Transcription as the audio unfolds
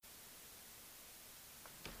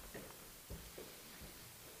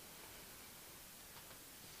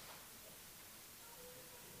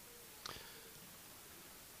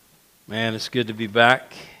Man, it's good to be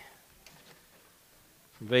back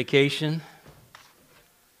from vacation.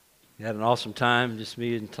 We had an awesome time, just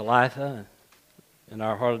me and Talitha and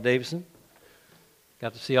our Harley Davidson.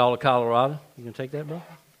 Got to see all of Colorado. You gonna take that, bro?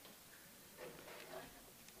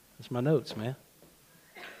 That's my notes, man.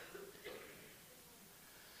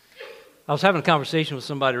 I was having a conversation with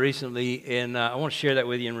somebody recently, and I want to share that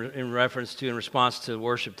with you in response to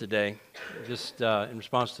worship today, just in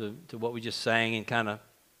response to what we just sang, and kind of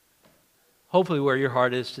hopefully where your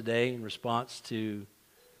heart is today in response to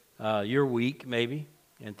your week, maybe,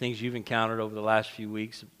 and things you've encountered over the last few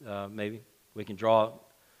weeks. Maybe you can draw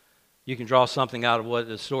something out of what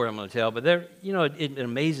the story I'm going to tell. But it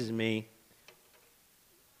amazes me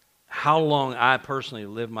how long I personally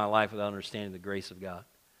lived my life without understanding the grace of God.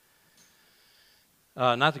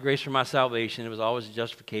 Not the grace for my salvation. It was always a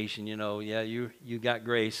justification. You got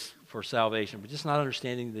grace for salvation, but just not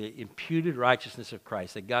understanding the imputed righteousness of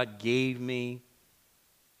Christ, that God gave me.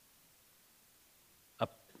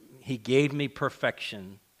 He gave me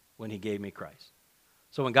perfection when He gave me Christ.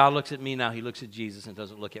 So when God looks at me now, He looks at Jesus and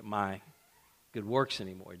doesn't look at my good works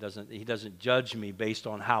anymore. He doesn't judge me based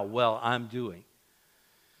on how well I'm doing.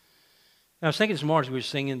 And I was thinking this morning as we were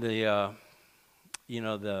singing the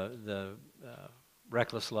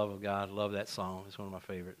Reckless Love of God. I love that song. It's one of my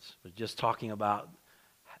favorites. But just talking about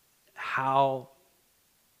how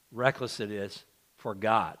reckless it is for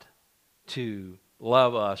God to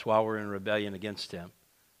love us while we're in rebellion against Him,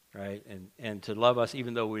 right? And to love us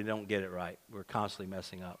even though we don't get it right. We're constantly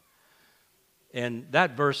messing up. And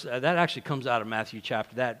that verse, that actually comes out of Matthew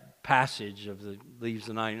chapter. That passage of leaves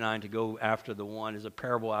the 99 to go after the one is a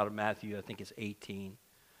parable out of Matthew. I think it's 18.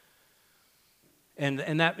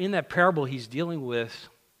 And that in that parable, He's dealing with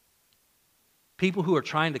people who are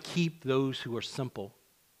trying to keep those who are simple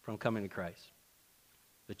from coming to Christ.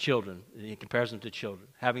 The children, in comparison to children,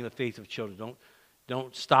 having the faith of children.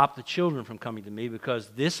 Don't stop the children from coming to me, because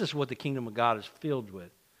this is what the kingdom of God is filled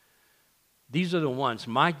with. These are the ones.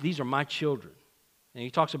 These are my children. And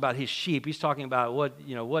He talks about His sheep. He's talking about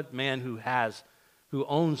what man who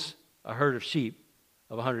owns a herd of sheep,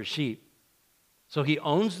 of 100 sheep. So he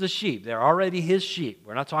owns the sheep. They're already His sheep.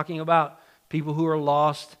 We're not talking about people who are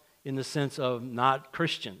lost in the sense of not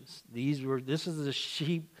Christians. This is the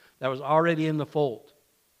sheep that was already in the fold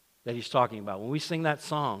that He's talking about. When we sing that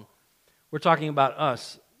song, we're talking about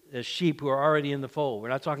us as sheep who are already in the fold. We're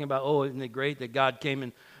not talking about, isn't it great that God came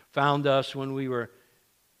and found us when we were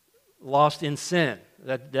lost in sin.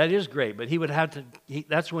 That is great, but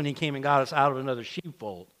that's when He came and got us out of another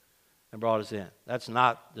sheepfold and brought us in. That's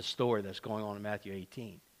not the story that's going on in Matthew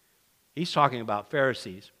 18. He's talking about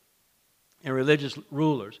Pharisees and religious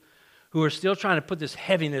rulers who are still trying to put this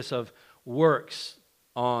heaviness of works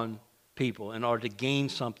on people in order to gain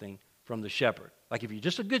something from the shepherd. Like if you're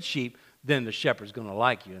just a good sheep, then the shepherd's going to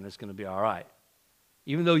like you and it's going to be all right.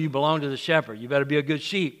 Even though you belong to the shepherd, you better be a good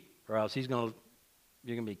sheep or else you're going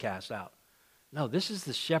to be cast out. No, this is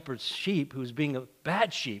the shepherd's sheep who's being a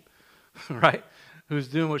bad sheep, right? Who's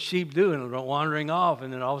doing what sheep do and wandering off,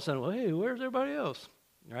 and then all of a sudden, well, hey, where's everybody else?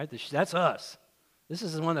 Right? That's us. This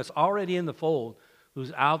is the one that's already in the fold,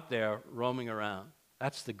 who's out there roaming around.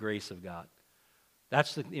 That's the grace of God.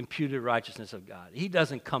 That's the imputed righteousness of God. He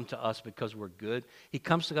doesn't come to us because we're good. He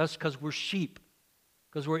comes to us because we're sheep,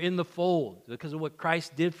 because we're in the fold, because of what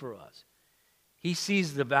Christ did for us. He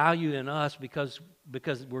sees the value in us because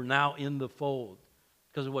we're now in the fold,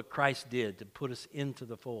 because of what Christ did to put us into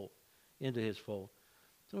the fold, into His fold.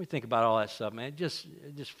 So when we think about all that stuff, man, it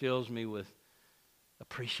just fills me with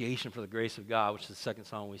appreciation for the grace of God, which the second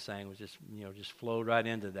song we sang was just flowed right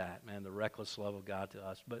into that, man, the reckless love of God to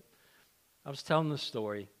us. But I was telling this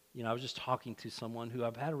story, I was just talking to someone who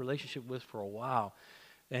I've had a relationship with for a while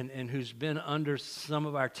and who's been under some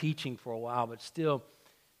of our teaching for a while, but still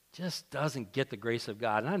just doesn't get the grace of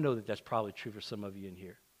God. And I know that that's probably true for some of you in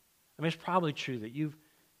here. I mean, it's probably true that you've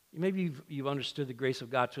understood the grace of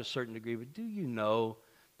God to a certain degree, but do you know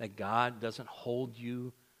that God doesn't hold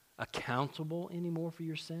you accountable anymore for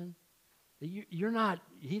your sin? That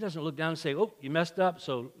He doesn't look down and say, oh, you messed up,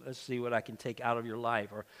 so let's see what I can take out of your life,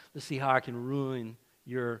 or let's see how I can ruin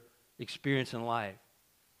your experience in life.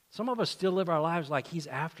 Some of us still live our lives like He's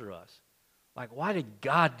after us. Like, why did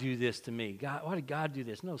God do this to me? Why did God do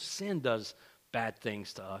this? No, sin does bad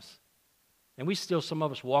things to us. And some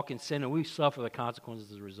of us walk in sin, and we suffer the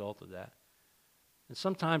consequences as a result of that. And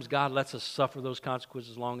sometimes God lets us suffer those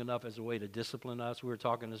consequences long enough as a way to discipline us. We were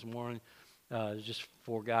talking this morning, just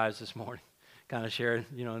 4 guys this morning, kind of sharing,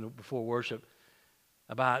 before worship,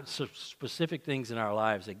 about specific things in our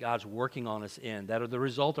lives that God's working on us in that are the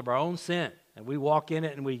result of our own sin. And we walk in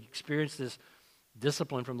it and we experience this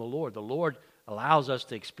Discipline from the Lord. The Lord allows us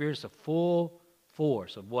to experience the full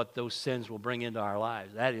force of what those sins will bring into our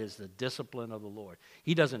lives. That is the discipline of the Lord.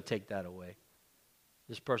 He doesn't take that away.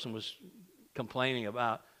 This person was complaining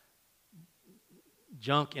about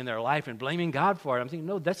junk in their life and blaming God for it. I'm thinking,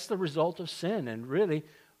 no, that's the result of sin. And really,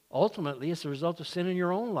 ultimately, it's the result of sin in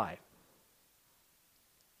your own life.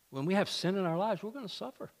 When we have sin in our lives, we're going to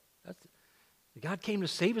suffer. God came to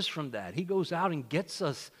save us from that. He goes out and gets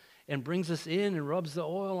us and brings us in and rubs the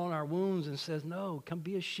oil on our wounds and says, no, come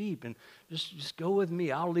be a sheep and just go with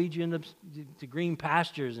me. I'll lead you into to green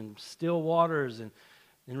pastures and still waters and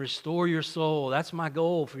restore your soul. That's my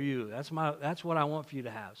goal for you. That's what I want for you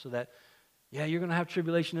to have. So that, yeah, you're going to have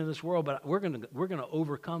tribulation in this world, but we're going to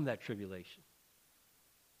overcome that tribulation.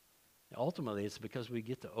 Ultimately, it's because we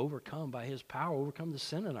get to overcome by His power, overcome the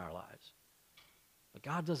sin in our lives. But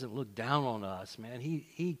God doesn't look down on us, man.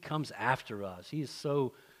 He comes after us. The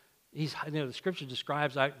Scripture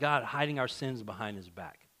describes God hiding our sins behind His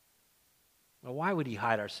back. Well, why would He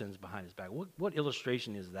hide our sins behind His back? What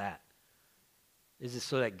illustration is that? Is it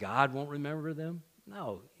so that God won't remember them?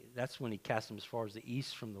 No, that's when He casts them as far as the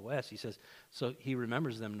east from the west. He says, so He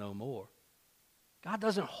remembers them no more. God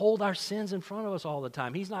doesn't hold our sins in front of us all the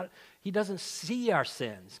time. He doesn't see our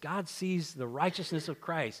sins. God sees the righteousness of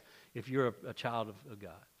Christ if you're a child of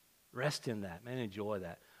God. Rest in that, man. Enjoy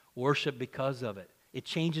that. Worship because of it. It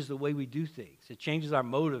changes the way we do things. It changes our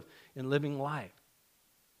motive in living life.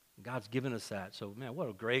 God's given us that. So, man, what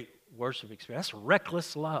a great worship experience. That's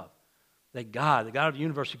reckless love. That God, the God of the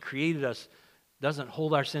universe who created us, doesn't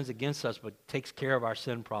hold our sins against us, but takes care of our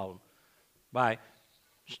sin problem by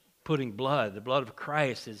putting the blood of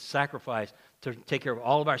Christ is sacrificed to take care of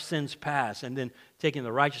all of our sins past, and then taking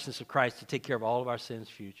the righteousness of Christ to take care of all of our sins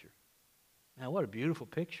future. Now, what a beautiful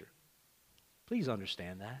picture. Please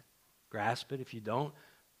understand that. Grasp it. If you don't,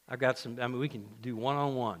 we can do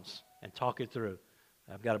one-on-ones and talk it through.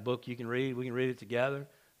 I've got a book you can read. We can read it together.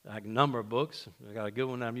 I have a number of books. I've got a good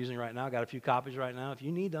one that I'm using right now. I've got a few copies right now. If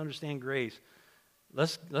you need to understand grace,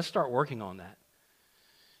 let's start working on that.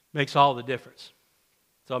 Makes all the difference.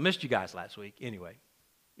 So I missed you guys last week. Anyway,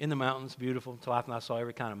 in the mountains, beautiful. Talitha and I saw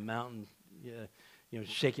every kind of mountain,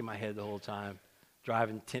 shaking my head the whole time.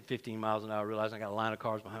 Driving 10, 15 miles an hour, realizing I got a line of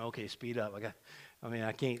cars behind. Okay, speed up.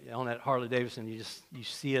 I can't, on that Harley Davidson, you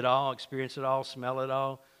see it all, experience it all, smell it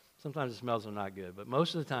all. Sometimes the smells are not good, but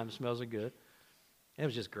most of the time the smells are good. It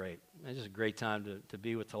was just great. It was just a great time to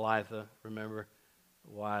be with Talitha. Remember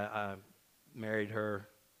why I married her.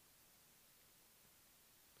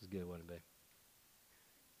 It was good, wasn't it, babe?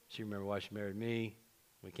 She remembered why she married me.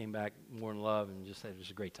 We came back more in love and just had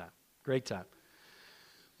just a great time. Great time.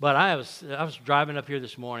 But I was driving up here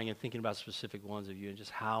this morning and thinking about specific ones of you and just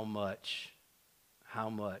how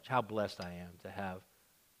blessed I am to have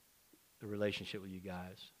a relationship with you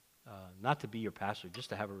guys. Not to be your pastor, just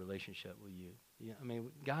to have a relationship with you.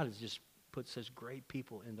 God has just put such great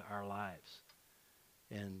people into our lives.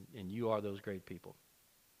 And you are those great people.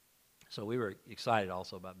 So we were excited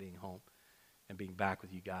also about being home and being back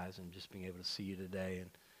with you guys and just being able to see you today. And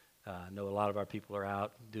I know a lot of our people are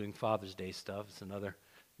out doing Father's Day stuff. It's another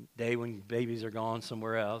day when babies are gone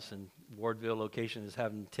somewhere else, and Wardville location is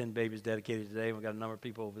having 10 babies dedicated today. And we've got a number of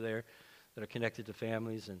people over there that are connected to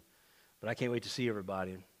families, but I can't wait to see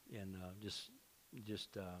everybody and just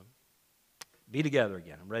be together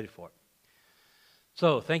again. I'm ready for it.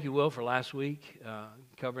 So thank you, Will, for last week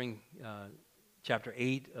covering chapter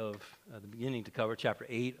 8 of the beginning to cover chapter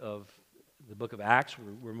 8 of the book of Acts.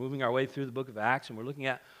 We're moving our way through the book of Acts, and we're looking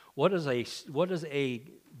at what does a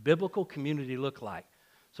biblical community look like.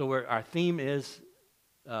 So our theme is,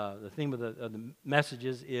 the theme of the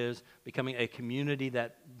messages is becoming a community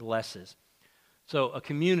that blesses. So a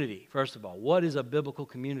community, first of all, what is a biblical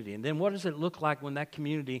community? And then what does it look like when that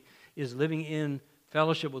community is living in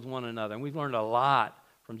fellowship with one another? And we've learned a lot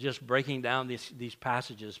from just breaking down these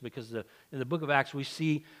passages, because in the book of Acts we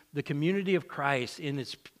see the community of Christ in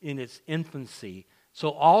its infancy,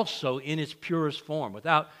 so also in its purest form,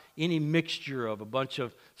 without any mixture of a bunch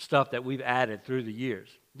of stuff that we've added through the years.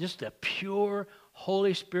 Just a pure,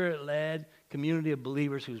 Holy Spirit-led community of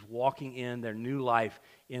believers who's walking in their new life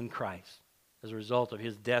in Christ as a result of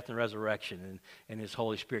His death and resurrection and His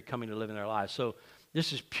Holy Spirit coming to live in their lives. So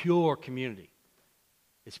this is pure community.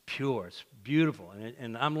 It's pure. It's beautiful.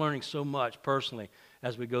 And I'm learning so much personally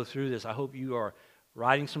as we go through this. I hope you are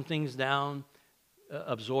writing some things down,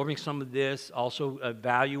 absorbing some of this, also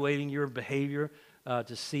evaluating your behavior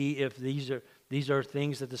to see if these are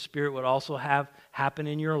things that the Spirit would also have happen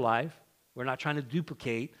in your life. We're not trying to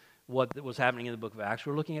duplicate what was happening in the book of Acts.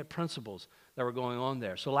 We're looking at principles that were going on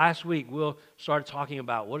there. So last week, Will started talking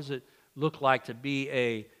about what does look like to be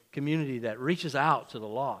a community that reaches out to the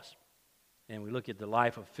lost. And we look at the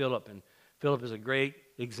life of Philip, and Philip is a great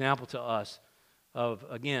example to us of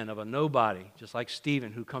a nobody, just like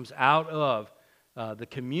Stephen, who comes out of the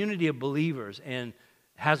community of believers and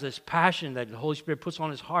has this passion that the Holy Spirit puts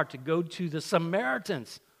on his heart to go to the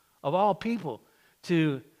Samaritans of all people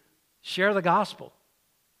to share the gospel.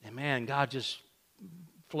 And man, God just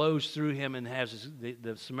flows through him and has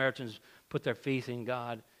the Samaritans put their faith in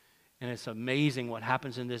God. And it's amazing what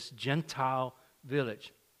happens in this Gentile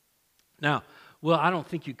village. Now, well, I don't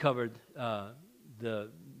think you covered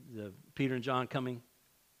the Peter and John coming,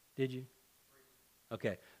 did you?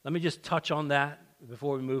 Okay, let me just touch on that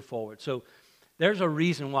before we move forward. So there's a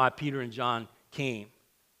reason why Peter and John came.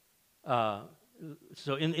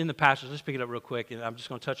 So in the passage, let's pick it up real quick, and I'm just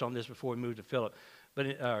going to touch on this before we move to Philip,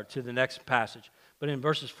 to the next passage. But in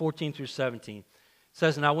verses 14 through 17, it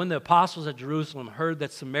says, "Now when the apostles at Jerusalem heard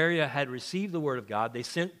that Samaria had received the word of God, they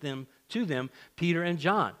sent to them Peter and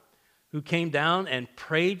John, who came down and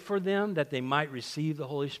prayed for them that they might receive the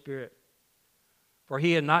Holy Spirit. For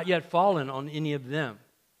he had not yet fallen on any of them,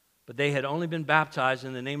 but they had only been baptized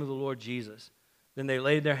in the name of the Lord Jesus. Then they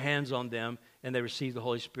laid their hands on them, and they received the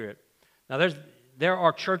Holy Spirit." Now there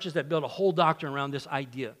are churches that build a whole doctrine around this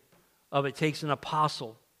idea of it takes an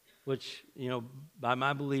apostle, which, by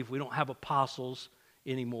my belief, we don't have apostles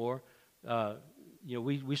anymore.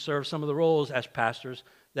 We serve some of the roles as pastors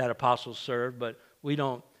that apostles serve, but we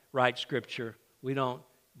don't write Scripture. We don't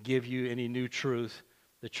give you any new truth.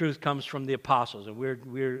 The truth comes from the apostles, and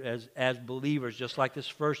we're as believers, just like this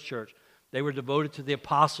first church, they were devoted to the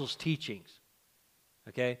apostles' teachings.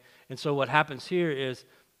 Okay? And so what happens here is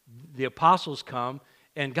the apostles come,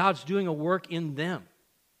 and God's doing a work in them.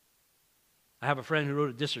 I have a friend who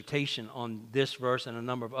wrote a dissertation on this verse and a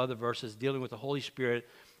number of other verses dealing with the Holy Spirit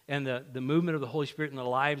and the movement of the Holy Spirit in the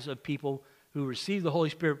lives of people who receive the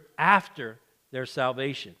Holy Spirit after their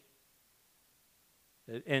salvation.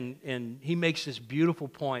 And he makes this beautiful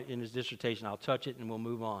point in his dissertation. I'll touch it and we'll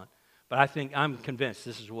move on. But I'm convinced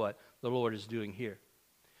this is what the Lord is doing here.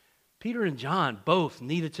 Peter and John both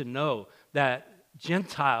needed to know that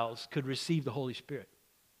Gentiles could receive the Holy Spirit.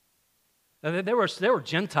 Now, there were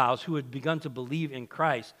Gentiles who had begun to believe in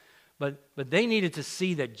Christ, but they needed to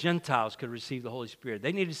see that Gentiles could receive the Holy Spirit.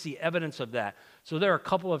 They needed to see evidence of that. So there are a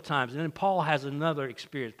couple of times, and then Paul has another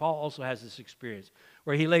experience. Paul also has this experience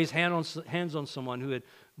where he lays hands on someone who had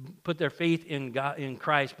put their faith in God, in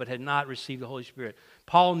Christ, but had not received the Holy Spirit.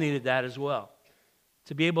 Paul needed that as well,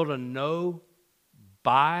 to be able to know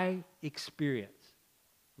by experience.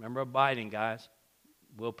 Remember abiding, guys.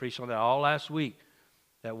 Will preached on that all last week.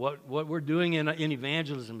 That what we're doing in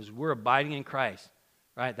evangelism is we're abiding in Christ,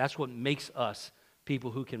 right? That's what makes us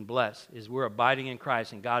people who can bless, is we're abiding in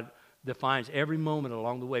Christ, and God defines every moment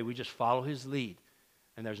along the way. We just follow His lead,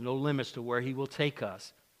 and there's no limits to where He will take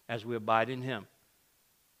us as we abide in Him.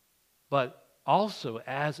 But also,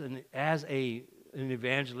 as an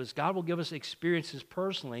evangelist, God will give us experiences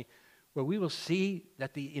personally where we will see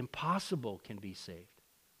that the impossible can be saved.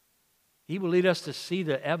 He will lead us to see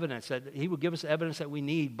the evidence, that He will give us evidence that we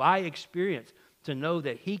need by experience to know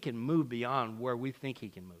that He can move beyond where we think He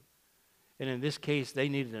can move. And in this case, they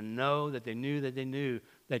needed to know that they knew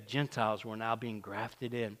that Gentiles were now being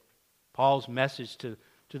grafted in. Paul's message to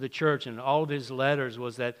the church and all of his letters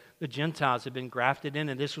was that the Gentiles had been grafted in,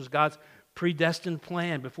 and this was God's predestined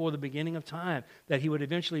plan before the beginning of time, that He would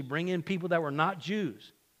eventually bring in people that were not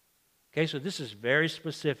Jews. Okay, so this is very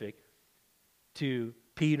specific to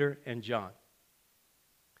Peter and John.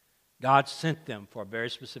 God sent them for a very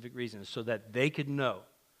specific reason, so that they could know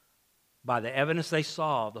by the evidence they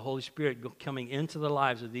saw of the Holy Spirit coming into the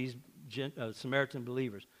lives of these Samaritan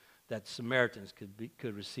believers, that Samaritans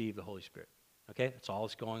could receive the Holy Spirit. Okay, that's all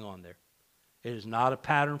that's going on there. It is not a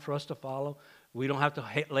pattern for us to follow. We don't have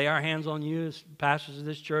to lay our hands on you as pastors of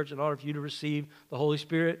this church in order for you to receive the Holy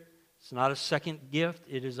Spirit. It's not a second gift.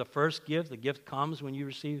 It is a first gift. The gift comes when you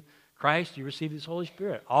receive Christ, you receive His Holy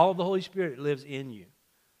Spirit. All of the Holy Spirit lives in you.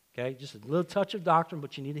 Okay? Just a little touch of doctrine,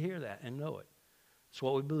 but you need to hear that and know it. It's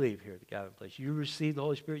what we believe here at the Gathering Place. You receive the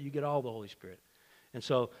Holy Spirit, you get all the Holy Spirit. And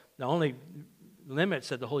so the only limits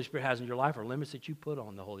that the Holy Spirit has in your life are limits that you put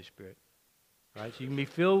on the Holy Spirit. Right? So you can be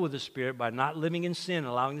filled with the Spirit by not living in sin,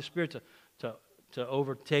 allowing the Spirit to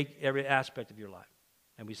overtake every aspect of your life.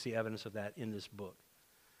 And we see evidence of that in this book.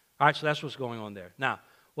 All right, so that's what's going on there. Now,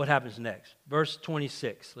 what happens next? Verse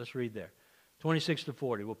 26. Let's read there. 26 to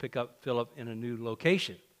 40. We'll pick up Philip in a new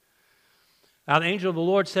location. Now the angel of the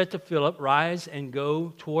Lord said to Philip, "Rise and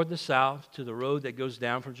go toward the south to the road that goes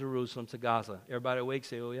down from Jerusalem to Gaza." Everybody awake?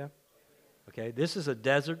 Say, "Oh yeah." Okay, this is a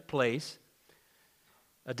desert place.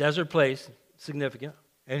 A desert place, significant.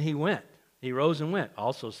 And he went. He rose and went,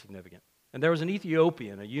 also significant. And there was an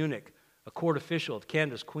Ethiopian, a eunuch, a court official of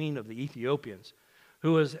Candace, queen of the Ethiopians,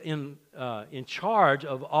 who was in charge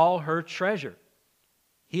of all her treasure.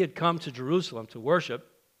 He had come to Jerusalem to worship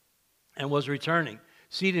and was returning,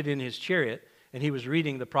 seated in his chariot, and he was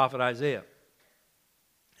reading the prophet Isaiah.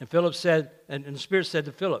 And Philip said, and the Spirit said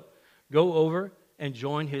to Philip, "Go over and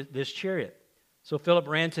join this chariot." So Philip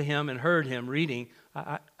ran to him and heard him reading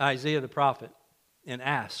Isaiah the prophet and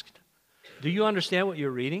asked, "Do you understand what you're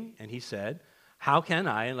reading?" And he said, "How can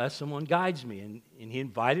I unless someone guides me?" And he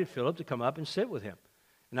invited Philip to come up and sit with him.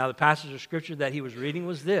 And now the passage of Scripture that he was reading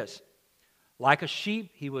was this: "Like a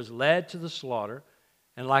sheep he was led to the slaughter,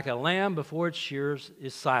 and like a lamb before its shearers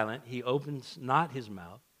is silent, he opens not his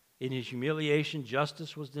mouth. In his humiliation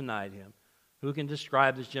justice was denied him. Who can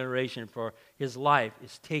describe this generation? For his life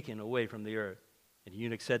is taken away from the earth." And the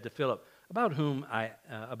eunuch said to Philip, about whom I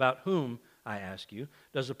ask you,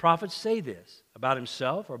 does the prophet say this? About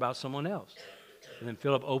himself or about someone else?" And then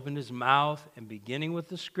Philip opened his mouth, and beginning with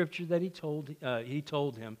the scripture that he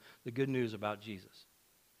told him the good news about Jesus.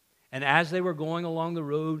 And as they were going along the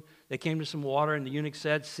road, they came to some water, and the eunuch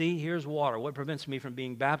said, "See, here's water. What prevents me from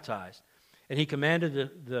being baptized?" And he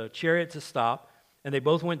commanded the chariot to stop, and they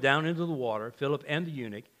both went down into the water, Philip and the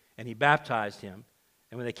eunuch, and he baptized him.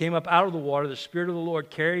 And when they came up out of the water, the Spirit of the Lord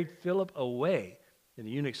carried Philip away, and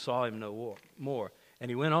the eunuch saw him no more.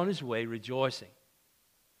 And he went on his way rejoicing.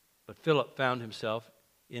 But Philip found himself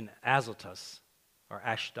in Azotus, or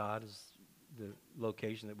Ashdod is the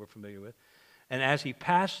location that we're familiar with. And as he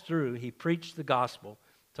passed through, he preached the gospel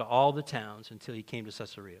to all the towns until he came to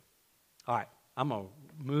Caesarea. All right, I'm going to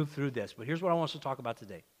move through this, but here's what I want us to talk about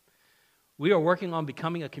today. We are working on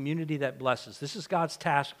becoming a community that blesses. This is God's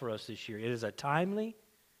task for us this year. It is a timely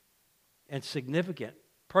and significant,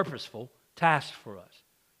 purposeful task for us.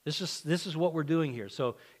 This is what we're doing here.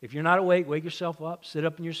 So if you're not awake, wake yourself up, sit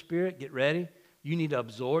up in your spirit, get ready. You need to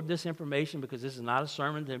absorb this information because this is not a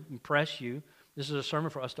sermon to impress you. This is a sermon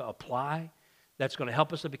for us to apply that's going to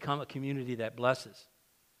help us to become a community that blesses.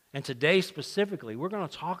 And today specifically, we're going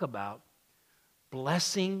to talk about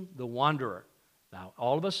blessing the wanderer. Now,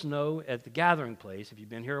 all of us know at the gathering place, if you've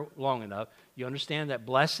been here long enough, you understand that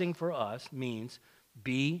blessing for us means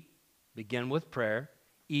B, begin with prayer,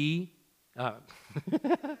 E,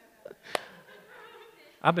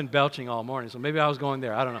 I've been belching all morning, so maybe I was going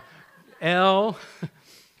there. I don't know. L,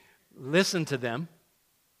 listen to them.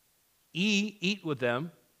 E, eat with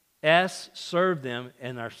them. S, serve them.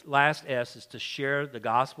 And our last S is to share the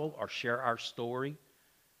gospel or share our story,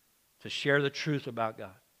 to share the truth about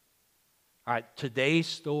God. All right, today's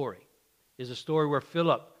story is a story where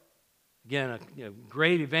Philip, again, a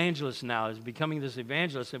great evangelist now, is becoming this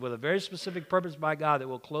evangelist with a very specific purpose by God that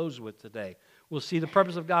we'll close with today. We'll see the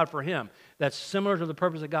purpose of God for him that's similar to the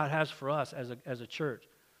purpose that God has for us as a church.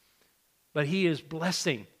 But he is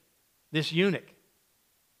blessing this eunuch.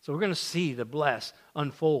 So we're going to see the bless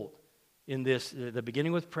unfold in this, the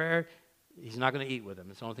beginning with prayer. He's not going to eat with him.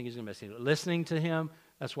 It's the only thing he's going to miss. Listening to him,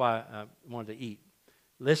 that's why I wanted to eat.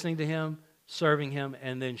 Listening to him, serving him,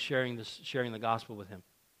 and then sharing the gospel with him.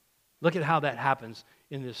 Look at how that happens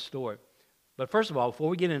in this story. But first of all, before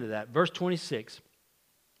we get into that, verse 26,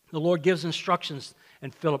 the Lord gives instructions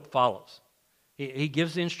and Philip follows. He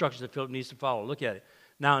gives the instructions that Philip needs to follow. Look at it.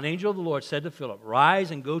 Now an angel of the Lord said to Philip,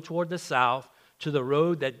 "Rise and go toward the south to the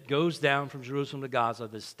road that goes down from Jerusalem to Gaza,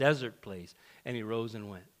 this desert place." And he rose and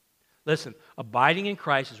went. Listen, abiding in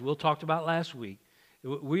Christ, as Will talked about last week,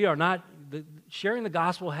 we are not, sharing the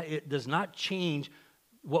gospel, it does not change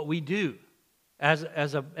what we do as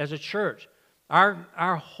a church.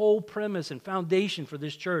 Our whole premise and foundation for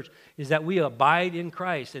this church is that we abide in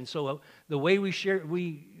Christ. And so the way we share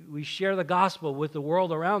the gospel with the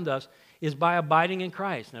world around us is by abiding in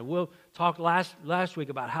Christ. Now, we'll talk last week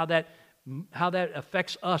about how that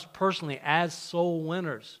affects us personally as soul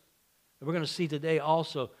winners. And we're going to see today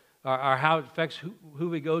also how it affects who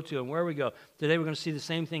we go to and where we go. Today we're going to see the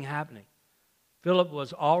same thing happening. Philip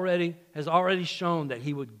has already shown that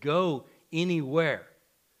he would go anywhere,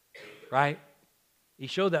 right? He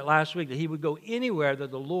showed that last week, that he would go anywhere that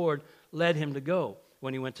the Lord led him to go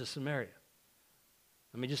when he went to Samaria.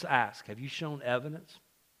 Let me just ask, have you shown evidence?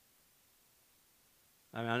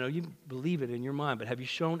 I mean, I know you believe it in your mind, but have you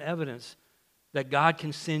shown evidence that God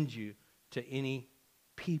can send you to any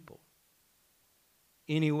people?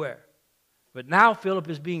 Anywhere. But now Philip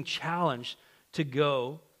is being challenged to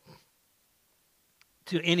go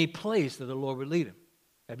to any place that the Lord would lead him.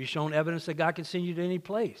 Have you shown evidence that God can send you to any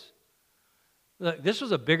place? Look, this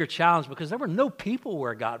was a bigger challenge because there were no people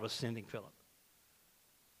where God was sending Philip.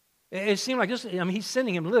 It seemed like this, he's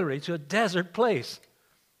sending him literally to a desert place.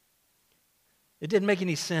 It didn't make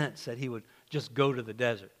any sense that he would just go to the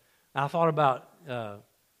desert. I thought about, I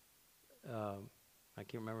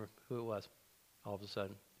can't remember who it was all of a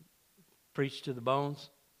sudden. Preach to the bones.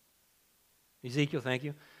 Ezekiel, thank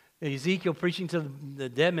you. Ezekiel preaching to the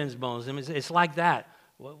dead men's bones. It's like that.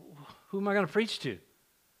 Well, who am I going to preach to?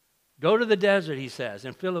 Go to the desert, he says.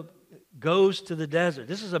 And Philip goes to the desert.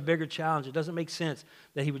 This is a bigger challenge. It doesn't make sense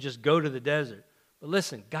that he would just go to the desert. But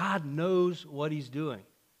listen, God knows what he's doing.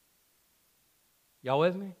 Y'all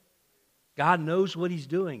with me? God knows what he's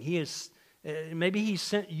doing. Maybe he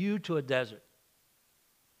sent you to a desert.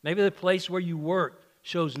 Maybe the place where you work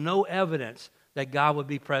shows no evidence that God would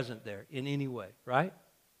be present there in any way, right?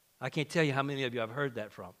 I can't tell you how many of you I've heard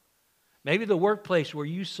that from. Maybe the workplace where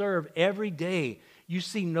you serve every day, you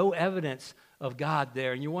see no evidence of God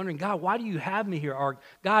there, and you're wondering, God, why do you have me here? Or,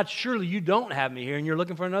 God, surely you don't have me here, and you're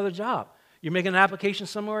looking for another job. You're making an application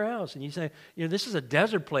somewhere else, and you say, this is a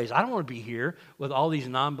desert place. I don't want to be here with all these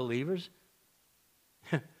non-believers.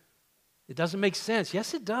 It doesn't make sense.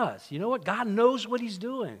 Yes, it does. You know what? God knows what he's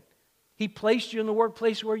doing. He placed you in the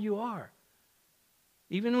workplace where you are.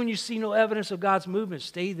 Even when you see no evidence of God's movement,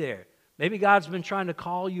 stay there. Maybe God's been trying to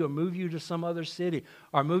call you or move you to some other city,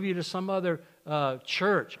 or move you to some other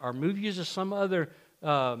church, or move you to some other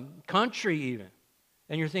country even.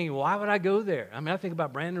 And you're thinking, why would I go there? I think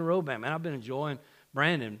about Brandon Robam. Man, I've been enjoying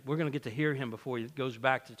Brandon. We're going to get to hear him before he goes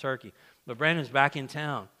back to Turkey. But Brandon's back in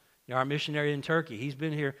town. Our missionary in Turkey. He's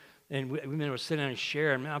been here, and we've been able to sit down and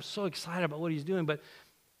share. And man, I'm so excited about what he's doing. But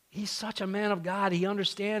he's such a man of God. He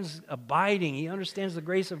understands abiding. He understands the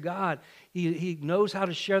grace of God. He knows how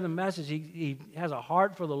to share the message. He has a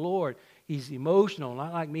heart for the Lord. He's emotional,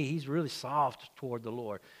 not like me. He's really soft toward the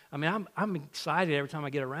Lord. I'm excited every time I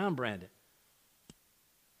get around Brandon.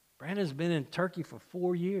 Brandon's been in Turkey for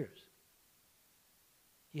 4 years.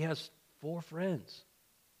 He has 4 friends,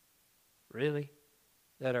 really,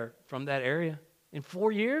 that are from that area. In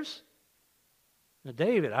 4 years? Now,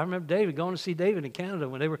 David, I remember David going to see David in Canada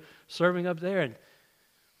when they were serving up there, and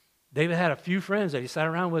David had a few friends that he sat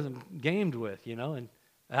around with and gamed with, and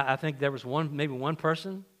I think there was maybe one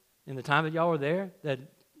person in the time that y'all were there that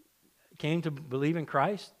came to believe in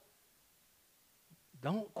Christ.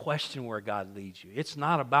 Don't question where God leads you. It's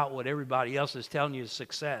not about what everybody else is telling you is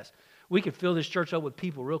success. We could fill this church up with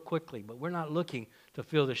people real quickly, but we're not looking to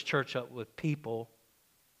fill this church up with people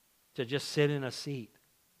to just sit in a seat.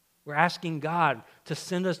 We're asking God to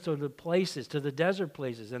send us to the places, to the desert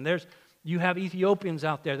places. And you have Ethiopians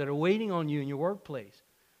out there that are waiting on you in your workplace.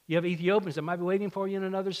 You have Ethiopians that might be waiting for you in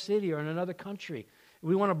another city or in another country.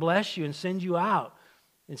 We want to bless you and send you out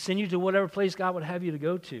and send you to whatever place God would have you to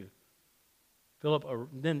go to.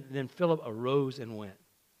 Then Philip arose and went.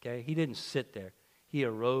 Okay? He didn't sit there. He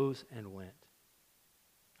arose and went.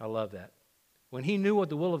 I love that. When he knew what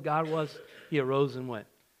the will of God was, he arose and went.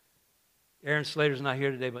 Aaron Slater's not here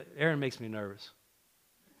today, but Aaron makes me nervous.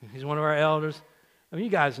 He's one of our elders. You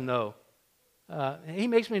guys know. He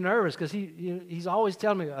makes me nervous because he's always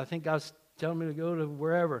telling me, I think God's telling me to go to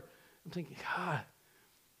wherever. I'm thinking, God,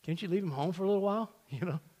 can't you leave him home for a little while?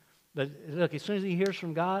 But look, as soon as he hears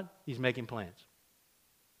from God, he's making plans.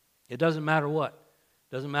 It doesn't matter what.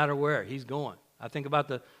 It doesn't matter where. He's going. I think about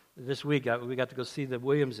this week, we got to go see the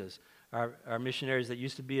Williamses, our missionaries that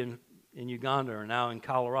used to be in Uganda are now in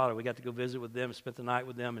Colorado. We got to go visit with them, spent the night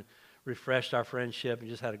with them, and refreshed our friendship and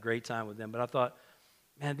just had a great time with them. But I thought,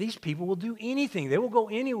 man, these people will do anything. They will go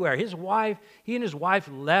anywhere. He and his wife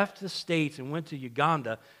left the States and went to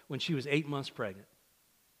Uganda when she was 8 months pregnant.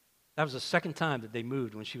 That was the second time that they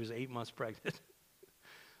moved when she was 8 months pregnant.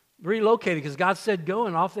 Relocated because God said go,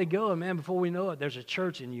 and off they go. And man, before we know it, there's a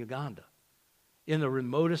church in Uganda, in the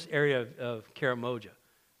remotest area of Karamoja.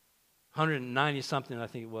 190-something, I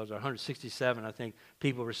think it was, or 167, I think,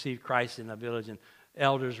 people received Christ in that village, and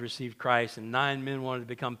elders received Christ, and 9 men wanted to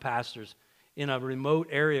become pastors in a remote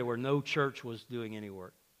area where no church was doing any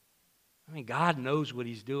work. God knows what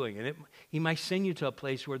he's doing, and he might send you to a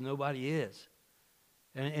place where nobody is.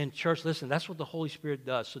 And church, listen, that's what the Holy Spirit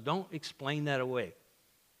does, so don't explain that away.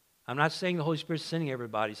 I'm not saying the Holy Spirit's sending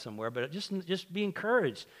everybody somewhere, but just be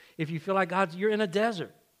encouraged. If you feel like you're in a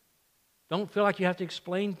desert, don't feel like you have to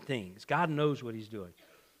explain things. God knows what he's doing.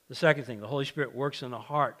 The second thing, the Holy Spirit works in the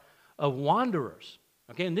heart of wanderers.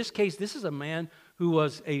 Okay, in this case, this is a man who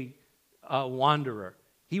was a wanderer.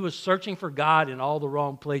 He was searching for God in all the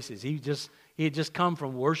wrong places. He had just come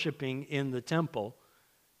from worshiping in the temple,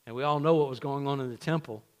 and we all know what was going on in the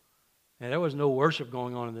temple. And there was no worship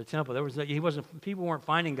going on in the temple. People weren't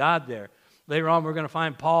finding God there. Later on, we're going to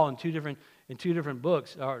find Paul in two different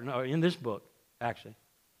books, or no, in this book, actually.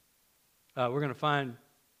 we're going to find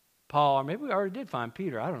Paul, or maybe we already did find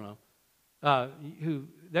Peter, I don't know, who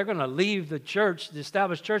they're going to leave the church, the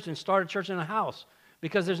established church, and start a church in a house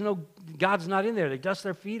because God's not in there. They dust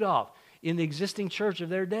their feet off in the existing church of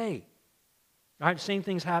their day. All right, same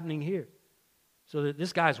thing's happening here. So that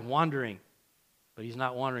this guy's wandering, but he's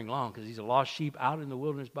not wandering long because he's a lost sheep out in the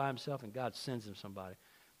wilderness by himself, and God sends him somebody.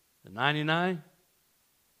 The 99,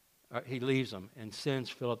 he leaves them and sends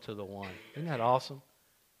Philip to the one. Isn't that awesome?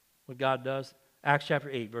 What God does? Acts chapter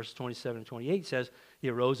 8, verses 27 and 28 says, he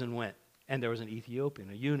arose and went. And there was an Ethiopian,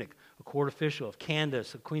 a eunuch, a court official of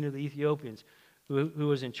Candace, the queen of the Ethiopians, who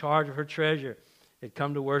was in charge of her treasure, had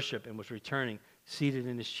come to worship and was returning, seated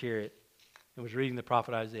in his chariot, and was reading the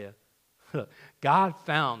prophet Isaiah. God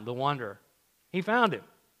found the wanderer. He found him.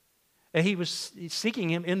 And he was seeking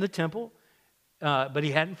him in the temple, but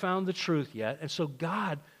he hadn't found the truth yet. And so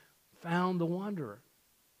God found the wanderer.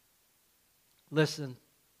 Listen,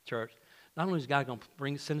 church, not only is God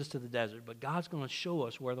going to send us to the desert, but God's going to show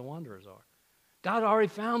us where the wanderers are. God already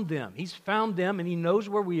found them. He's found them, and he knows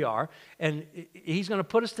where we are, and he's going to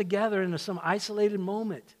put us together into some isolated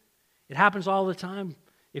moment. It happens all the time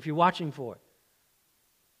if you're watching for it.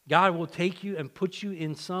 God will take you and put you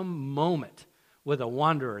in some moment with a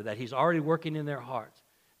wanderer that he's already working in their hearts.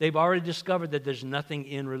 They've already discovered that there's nothing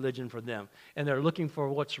in religion for them, and they're looking for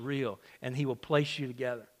what's real, and he will place you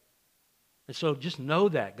together. And so just know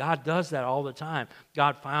that. God does that all the time.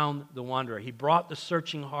 God found the wanderer. He brought the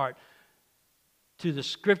searching heart to the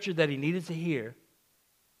scripture that he needed to hear,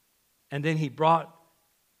 and then he brought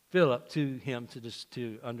Philip to him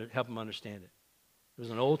to help him understand it. There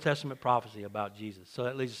was an Old Testament prophecy about Jesus. So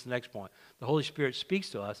that leads us to the next point. The Holy Spirit speaks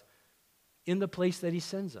to us in the place that he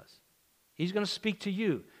sends us. He's going to speak to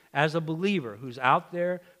you as a believer who's out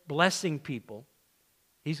there blessing people.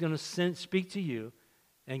 He's going to speak to you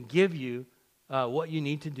and give you what you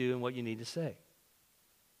need to do and what you need to say.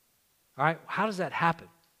 All right? How does that happen?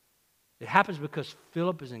 It happens because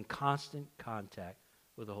Philip is in constant contact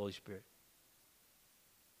with the Holy Spirit.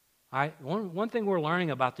 All right? One thing we're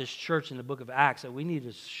learning about this church in the book of Acts that we need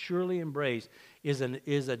to surely embrace is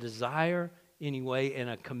a desire anyway and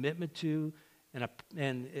a commitment to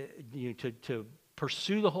to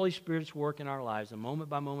pursue the Holy Spirit's work in our lives, the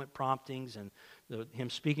moment-by-moment promptings and him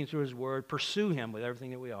speaking through his word. Pursue him with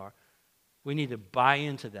everything that we are. We need to buy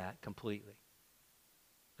into that completely.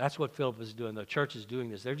 That's what Philip is doing. The church is doing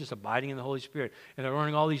this. They're just abiding in the Holy Spirit. And they're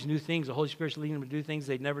learning all these new things. The Holy Spirit's leading them to do things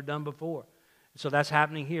they've never done before. So that's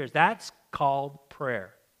happening here. That's called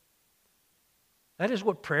prayer. That is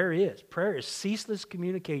what prayer is. Prayer is ceaseless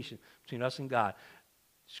communication between us and God.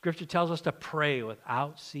 Scripture tells us to pray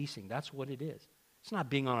without ceasing. That's what it is. It's not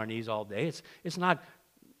being on our knees all day. It's not,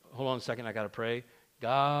 hold on a second, I got to pray.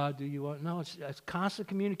 God, do you want? No, it's constant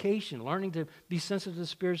communication, learning to be sensitive to the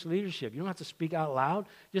Spirit's leadership. You don't have to speak out loud.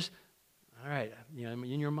 Just, all right,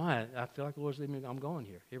 in your mind, I feel like the Lord's leading me. I'm going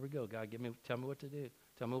here. Here we go. God, tell me what to do.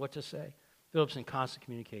 Tell me what to say. Philip's in constant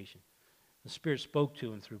communication. The Spirit spoke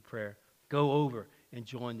to him through prayer. Go over and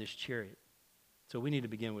join this chariot. So we need to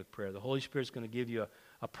begin with prayer. The Holy Spirit's going to give you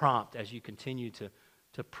a prompt as you continue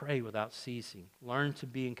to pray without ceasing. Learn to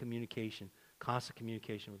be in communication, constant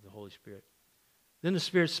communication with the Holy Spirit. Then the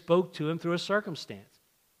Spirit spoke to him through a circumstance.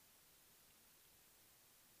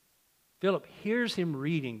 Philip hears him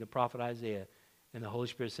reading the prophet Isaiah, and the Holy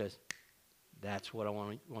Spirit says, that's what I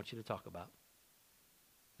want you to talk about.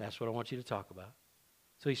 That's what I want you to talk about.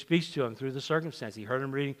 So he speaks to him through the circumstance. He heard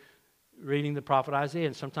him reading the prophet Isaiah,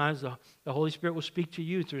 and sometimes the Holy Spirit will speak to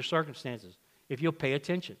you through circumstances if you'll pay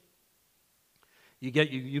attention.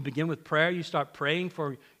 You begin with prayer. You start praying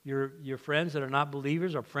for your friends that are not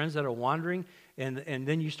believers or friends that are wandering, and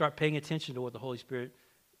then you start paying attention to what the Holy Spirit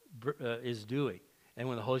is doing. And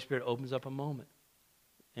when the Holy Spirit opens up a moment,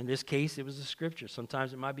 in this case, it was the Scripture.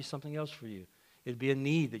 Sometimes it might be something else for you. It'd be a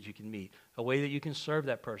need that you can meet, a way that you can serve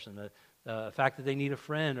that person, the fact that they need a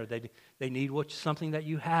friend or they need something that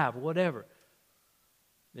you have, whatever.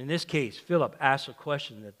 In this case, Philip asked a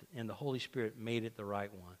question, and the Holy Spirit made it the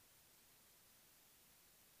right one.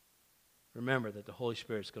 Remember that the Holy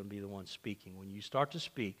Spirit is going to be the one speaking. When you start to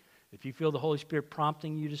speak, if you feel the Holy Spirit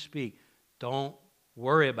prompting you to speak, don't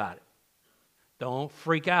worry about it. Don't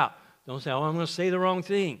freak out. Don't say, I'm going to say the wrong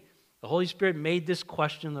thing. The Holy Spirit made this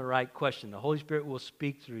question the right question. The Holy Spirit will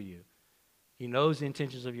speak through you. He knows the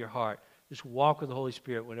intentions of your heart. Just walk with the Holy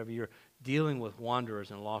Spirit whenever you're dealing with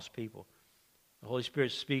wanderers and lost people. The Holy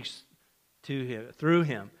Spirit speaks to him, through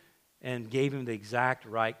him, and gave him the exact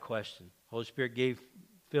right question. The Holy Spirit gave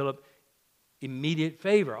Philip immediate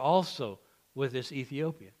favor also with this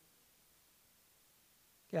Ethiopian.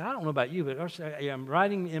 Yeah, I don't know about you, but I'm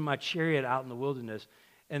riding in my chariot out in the wilderness,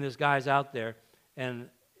 and this guy's out there, and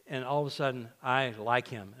all of a sudden, I like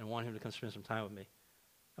him and want him to come spend some time with me.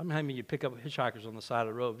 I'm having you pick up hitchhikers on the side of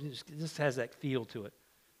the road. It just has that feel to it.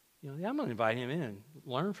 I'm going to invite him in and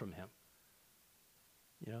learn from him.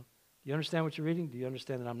 Do you understand what you're reading? Do you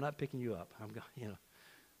understand that I'm not picking you up?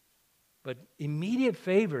 But immediate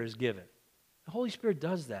favor is given. The Holy Spirit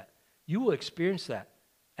does that. You will experience that.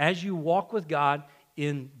 As you walk with God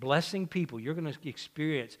in blessing people, you're going to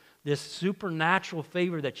experience this supernatural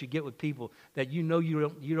favor that you get with people that you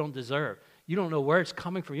don't deserve. You don't know where it's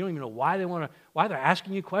coming from. You don't even know why they're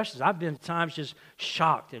asking you questions. I've been times just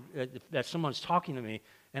shocked that someone's talking to me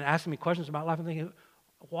and asking me questions about life and thinking,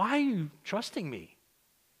 why are you trusting me?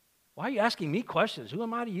 Why are you asking me questions? Who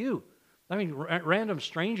am I to you? I mean, random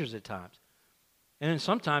strangers at times. And then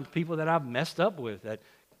sometimes people that I've messed up with that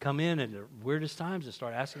come in at the weirdest times and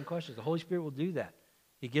start asking questions. The Holy Spirit will do that.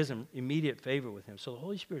 He gives them immediate favor with him. So the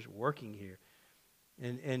Holy Spirit's working here.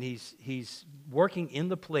 And he's working in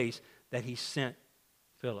the place that he sent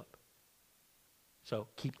Philip. So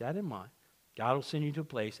keep that in mind. God will send you to a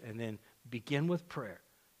place, and then begin with prayer.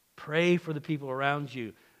 Pray for the people around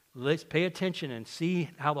you. Let's pay attention and see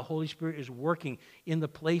how the Holy Spirit is working in the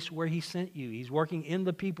place where he sent you. He's working in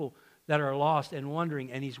the people that are lost and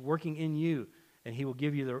wandering, and he's working in you, and he will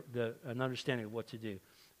give you an understanding of what to do.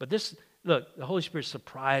 But the Holy Spirit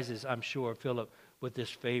surprises, I'm sure, Philip with this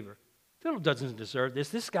favor. Philip doesn't deserve this.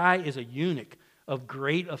 This guy is a eunuch of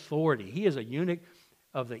great authority. He is a eunuch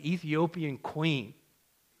of the Ethiopian queen.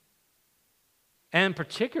 And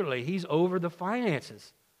particularly, he's over the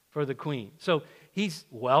finances for the queen. So he's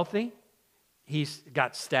wealthy, he's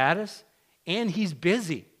got status, and he's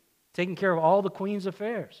busy taking care of all the queen's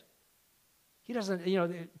affairs. He doesn't,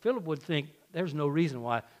 Philip would think there's no reason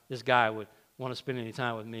why this guy would want to spend any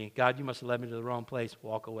time with me. God, you must have led me to the wrong place.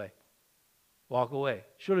 Walk away. Walk away.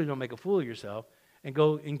 Surely don't make a fool of yourself and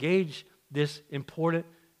go engage this important,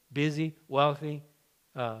 busy, wealthy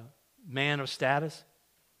man of status.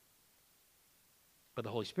 But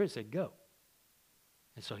the Holy Spirit said, go.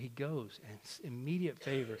 And so he goes, and it's immediate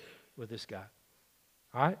favor with this guy.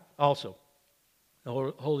 All right? Also, the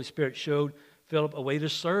Holy Spirit showed Philip a way to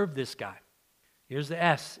serve this guy. Here's the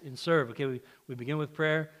S in serve. Okay, we begin with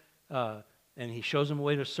prayer, and he shows him a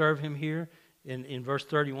way to serve him here in verse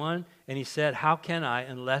 31. And he said, how can I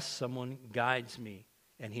unless someone guides me?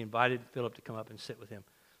 And he invited Philip to come up and sit with him.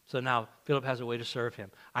 So now Philip has a way to serve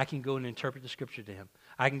him. I can go and interpret the scripture to him.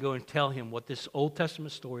 I can go and tell him what this Old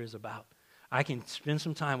Testament story is about. I can spend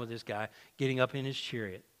some time with this guy getting up in his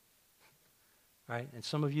chariot. Right? And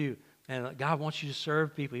some of you, and God wants you to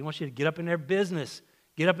serve people. He wants you to get up in their business,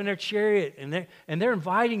 get up in their chariot, and they're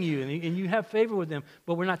inviting you, and you have favor with them,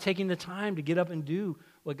 but we're not taking the time to get up and do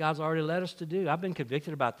what God's already led us to do. I've been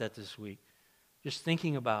convicted about that this week. Just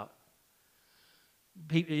thinking about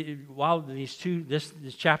while this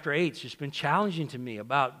chapter 8 has just been challenging to me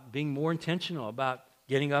about being more intentional about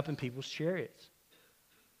getting up in people's chariots.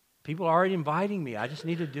 People are already inviting me. I just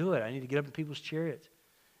need to do it. I need to get up in people's chariots.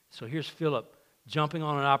 So here's Philip jumping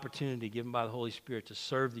on an opportunity given by the Holy Spirit to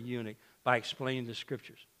serve the eunuch by explaining the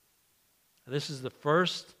scriptures. Now, this is the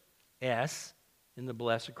first S in the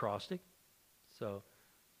blessed acrostic. So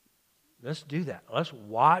let's do that. Let's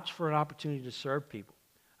watch for an opportunity to serve people.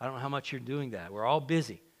 I don't know how much you're doing that. We're all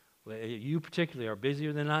busy. You particularly are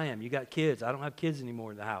busier than I am. You got kids. I don't have kids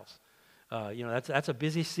anymore in the house. That's a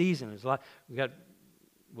busy season. There's a lot.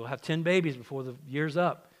 We'll have 10 babies before the year's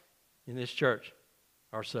up in this church,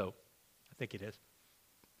 or so. I think it is.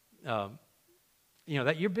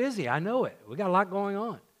 That you're busy. I know it. We got a lot going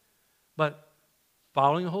on. But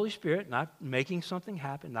following the Holy Spirit, not making something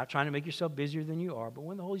happen, not trying to make yourself busier than you are, but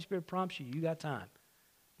when the Holy Spirit prompts you, you got time.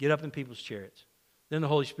 Get up in people's chariots. Then the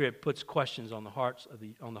Holy Spirit puts questions on the heart of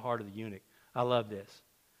the eunuch. I love this.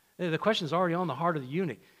 The question's already on the heart of the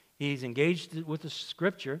eunuch. He's engaged with the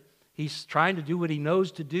scripture. He's trying to do what he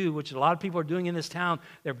knows to do, which a lot of people are doing in this town.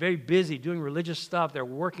 They're very busy doing religious stuff. They're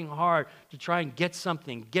working hard to try and get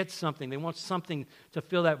something. They want something to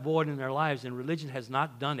fill that void in their lives, and religion has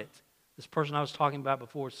not done it. This person I was talking about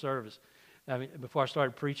before service, before I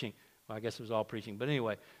started preaching, well, I guess it was all preaching, but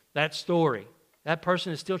anyway, that story, that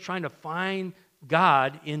person is still trying to find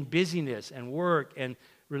God in busyness and work and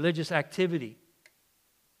religious activity.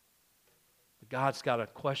 But God's got a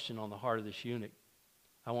question on the heart of this eunuch.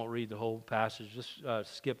 I won't read the whole passage. Just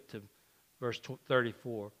skip to verse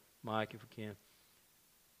 34, Mike, if we can.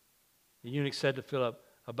 The eunuch said to Philip,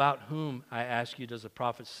 about whom, I ask you, does the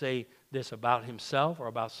prophet say this, about himself or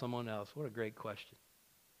about someone else? What a great question.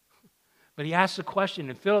 But he asks a question,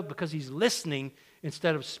 and Philip, because he's listening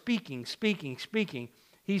instead of speaking,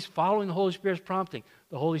 He's following the Holy Spirit's prompting.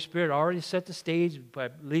 The Holy Spirit already set the stage by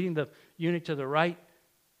leading the eunuch to the right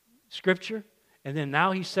scripture, and then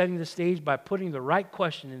now he's setting the stage by putting the right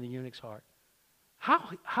question in the eunuch's heart.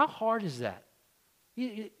 How hard is that?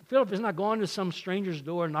 Philip is not going to some stranger's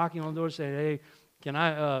door, knocking on the door saying, hey, can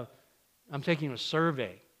I'm taking a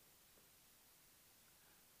survey.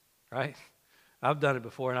 Right? I've done it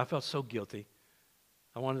before, and I felt so guilty.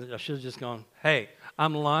 I should have just gone, hey,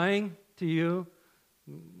 I'm lying to you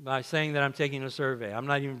by saying that I'm taking a survey. I'm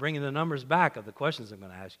not even bringing the numbers back of the questions I'm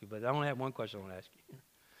going to ask you, but I only have one question I want to ask you.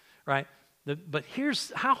 Right? But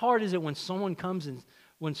here's, how hard is it when someone comes and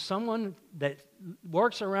when someone that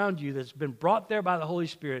works around you that's been brought there by the Holy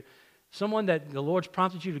Spirit, someone that the Lord's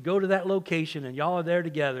prompted you to go to that location and y'all are there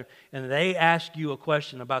together, and they ask you a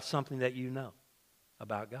question about something that you know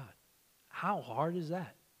about God. How hard is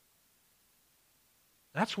that?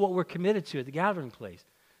 That's what we're committed to at the gathering place.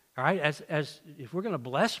 All right? As if we're going to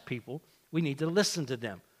bless people, we need to listen to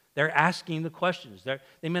them. They're asking the questions.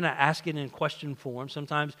 They may not ask it in question form.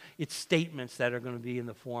 Sometimes it's statements that are going to be in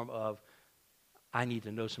the form of, I need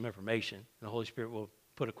to know some information. And the Holy Spirit will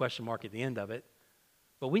put a question mark at the end of it.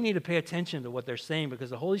 But we need to pay attention to what they're saying because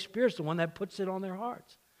the Holy Spirit's the one that puts it on their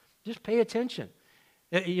hearts. Just pay attention.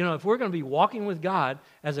 You know, if we're going to be walking with God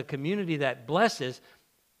as a community that blesses,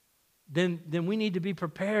 then we need to be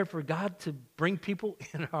prepared for God to bring people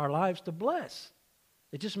in our lives to bless.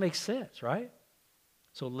 It just makes sense, right?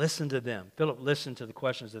 So listen to them. Philip listened to the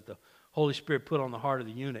questions that the Holy Spirit put on the heart of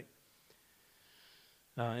the eunuch.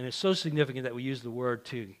 And it's so significant that we use the word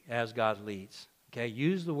too, as God leads. Okay,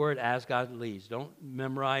 use the word as God leads. Don't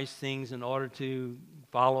memorize things in order to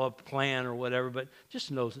follow a plan or whatever, but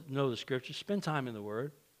just know the Scripture. Spend time in the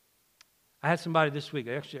Word. I had somebody this week,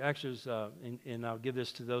 actually was, and I'll give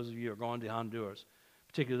this to those of you who are going to Honduras,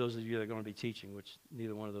 particularly those of you that are going to be teaching, which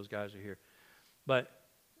neither one of those guys are here. But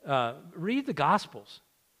read the Gospels.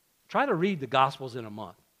 Try to read the Gospels in a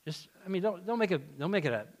month. Don't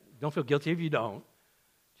feel guilty if you don't.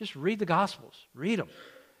 Just read the Gospels. Read them.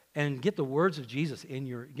 And get the words of Jesus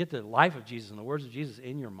get the life of Jesus and the words of Jesus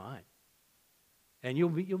in your mind. And you'll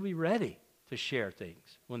be ready to share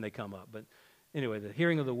things when they come up. But anyway, the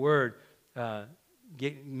hearing of the word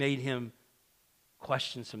made him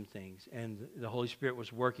question some things, and the Holy Spirit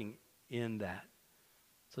was working in that.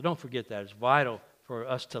 So don't forget that. It's vital for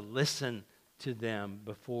us to listen to them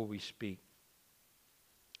before we speak.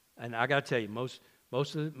 And I got to tell you, most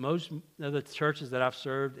of the churches that I've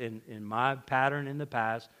served in my pattern in the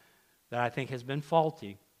past that I think has been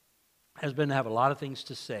faulty has been to have a lot of things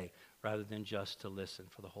to say rather than just to listen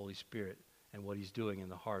for the Holy Spirit and what He's doing in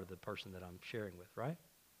the heart of the person that I'm sharing with, right?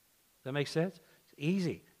 Does that make sense? It's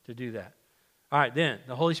easy to do that. All right, then,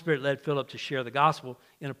 the Holy Spirit led Philip to share the gospel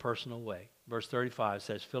in a personal way. Verse 35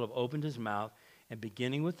 says, Philip opened his mouth, and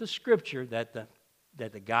beginning with the scripture that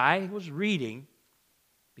the guy was reading,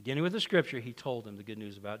 beginning with the scripture, he told him the good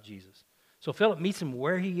news about Jesus. So Philip meets him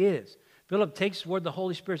where he is. Philip takes what the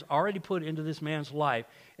Holy Spirit's already put into this man's life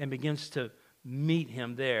and begins to meet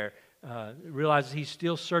him there. Realizes he's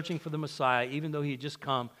still searching for the Messiah, even though he had just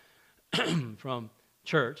come from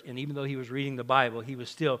church, and even though he was reading the Bible, he was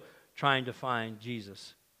still trying to find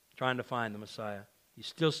Jesus, trying to find the Messiah. He's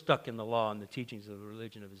still stuck in the law and the teachings of the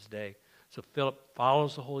religion of his day. So Philip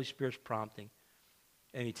follows the Holy Spirit's prompting,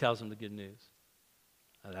 and he tells him the good news.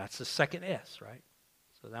 Now that's the second S, right?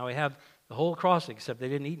 So now we have the whole crossing, except they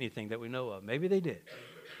didn't eat anything that we know of. Maybe they did.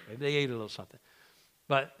 Maybe they ate a little something.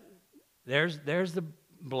 But there's the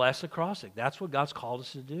blessed crossing. That's what God's called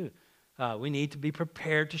us to do. We need to be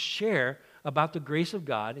prepared to share about the grace of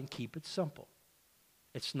God and keep it simple.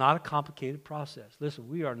 It's not a complicated process. Listen,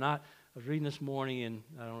 we are not, I was reading this morning in,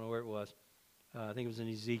 I don't know where it was, I think it was in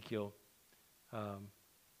Ezekiel,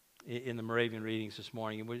 in the Moravian readings this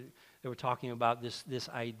morning, and they were talking about this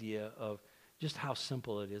idea of just how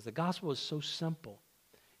simple it is. The gospel is so simple.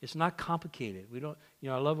 It's not complicated. We don't,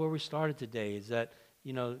 I love where we started today, is that,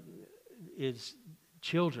 it's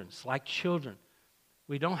children. It's like children.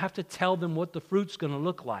 We don't have to tell them what the fruit's going to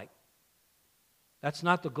look like. That's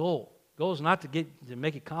not the goal. The goal is not to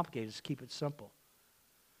make it complicated, just keep it simple.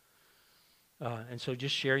 And so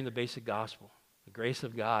just sharing the basic gospel, the grace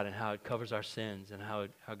of God and how it covers our sins and how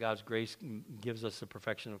God's grace gives us the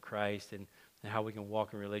perfection of Christ and how we can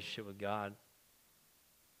walk in relationship with God.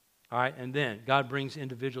 All right, and then God brings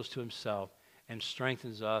individuals to Himself and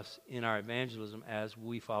strengthens us in our evangelism as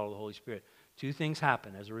we follow the Holy Spirit. Two things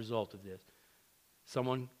happen as a result of this.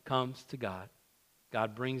 Someone comes to God.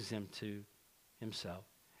 God brings him to Himself.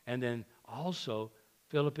 And then also,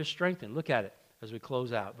 Philip is strengthened. Look at it as we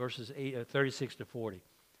close out, verses 36 to 40.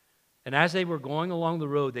 And as they were going along the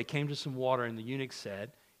road, they came to some water, and the eunuch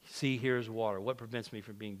said, "See, here is water. What prevents me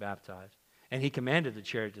from being baptized?" And he commanded the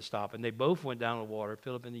chariot to stop. And they both went down to the water,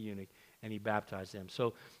 Philip and the eunuch, and he baptized them.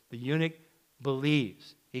 So the eunuch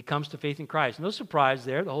believes. He comes to faith in Christ. No surprise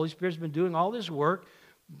there. The Holy Spirit's been doing all this work,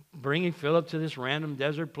 bringing Philip to this random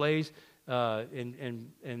desert place,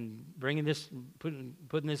 and bringing this,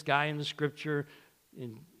 putting this guy in the Scripture,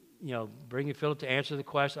 and bringing Philip to answer the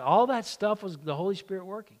question. All that stuff was the Holy Spirit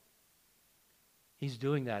working. He's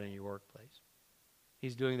doing that in your workplace.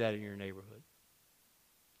 He's doing that in your neighborhood.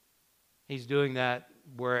 He's doing that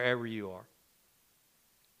wherever you are.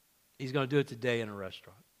 He's going to do it today in a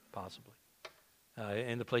restaurant, possibly,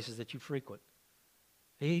 in the places that you frequent.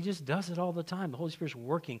 He just does it all the time. The Holy Spirit's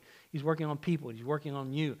working. He's working on people. He's working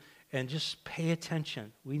on you. And just pay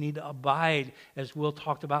attention. We need to abide, as Will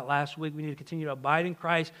talked about last week. We need to continue to abide in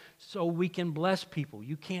Christ so we can bless people.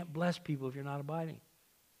 You can't bless people if you're not abiding.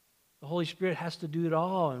 The Holy Spirit has to do it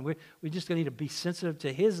all, and we just need to be sensitive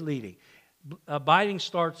to His leading. Abiding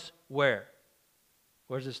starts where?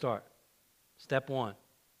 Where does it start? Step one.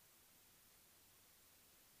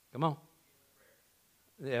 Come on.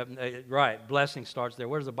 Yeah, right. Blessing starts there.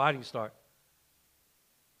 Where does abiding start?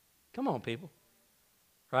 Come on, people.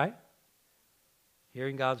 Right?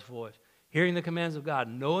 Hearing God's voice. Hearing the commands of God.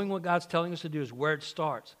 Knowing what God's telling us to do is where it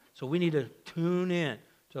starts. So we need to tune in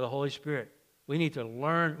to the Holy Spirit. We need to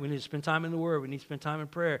learn. We need to spend time in the Word. We need to spend time in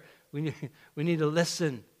prayer. We need to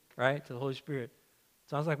listen, right, to the Holy Spirit.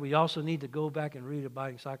 Sounds like we also need to go back and read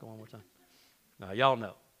Abiding Cycle one more time. Now, y'all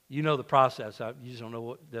know. You know the process. You just don't know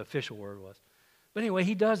what the official word was. But anyway,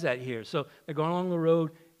 he does that here. So they're going along the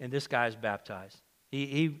road, and this guy is baptized.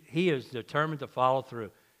 He is determined to follow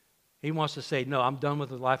through. He wants to say, no, I'm done with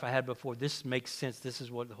the life I had before. This makes sense. This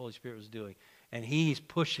is what the Holy Spirit was doing. And he's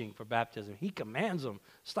pushing for baptism. He commands them,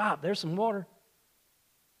 stop, there's some water.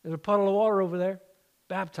 There's a puddle of water over there.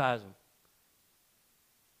 Baptize them.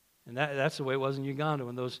 And that's the way it was in Uganda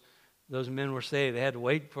when those men were saved. They had to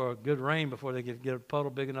wait for a good rain before they could get a puddle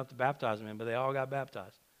big enough to baptize them in, but they all got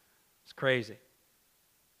baptized. It's crazy.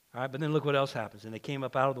 All right, but then look what else happens. And they came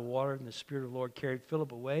up out of the water, and the Spirit of the Lord carried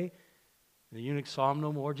Philip away. And the eunuch saw him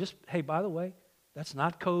no more. Just, hey, by the way, that's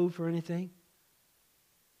not code for anything.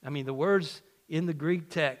 I mean, the words in the Greek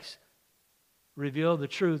text reveal the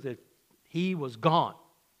truth that he was gone.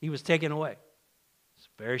 He was taken away. It's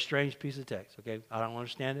a very strange piece of text, okay? I don't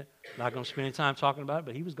understand it. I'm not going to spend any time talking about it,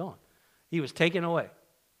 but he was gone. He was taken away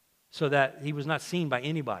so that he was not seen by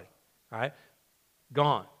anybody, all right?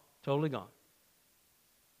 Gone, totally gone.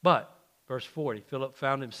 But, verse 40, Philip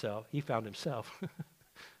found himself. He found himself.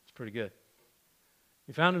 It's pretty good.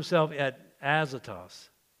 He found himself at Azotus,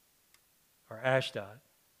 or Ashdod.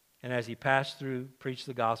 And as he passed through, preached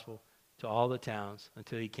the gospel to all the towns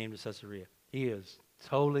until he came to Caesarea. He is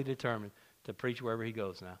totally determined to preach wherever he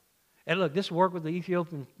goes now. And look, this work with the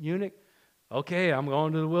Ethiopian eunuch, okay, I'm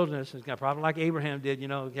going to the wilderness. It's probably like Abraham did,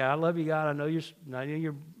 okay, I love you, God. I know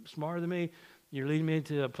you're smarter than me. You're leading me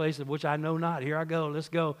to a place of which I know not. Here I go. Let's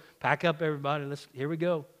go. Pack up, everybody. Here we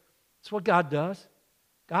go. That's what God does.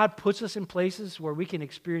 God puts us in places where we can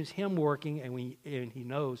experience Him working, and He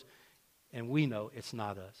knows, and we know it's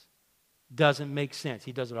not us. Doesn't make sense.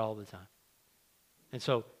 He does it all the time. And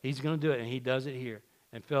so He's going to do it, and He does it here.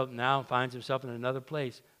 And Philip now finds himself in another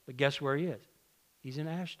place. But guess where he is? He's in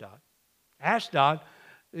Ashdod. Ashdod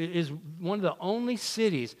is one of the only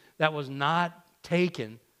cities that was not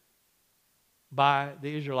taken by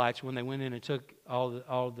the Israelites when they went in and took all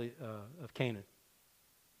of Canaan.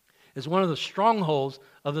 It's one of the strongholds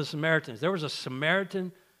of the Samaritans. There was a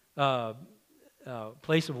Samaritan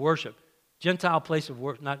place of worship, Gentile place of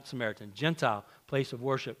worship, not Samaritan, Gentile place of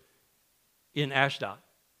worship in Ashdod.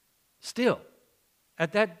 Still,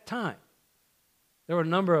 at that time, there were a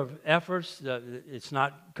number of efforts. It's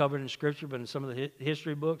not covered in Scripture, but in some of the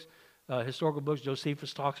history books, historical books,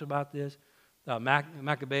 Josephus talks about this.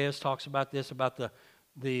 Maccabeus talks about this, about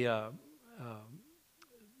the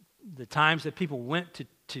times that people went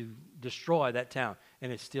to destroy that town,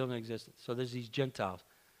 and it's still in existence. So there's these Gentiles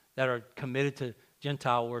that are committed to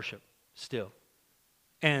Gentile worship still.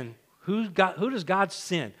 And who does God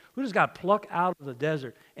send? Who does God pluck out of the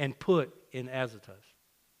desert and put in Azotus?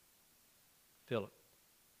 Philip.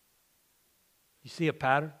 You see a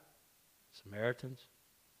pattern? Samaritans,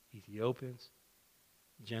 Ethiopians,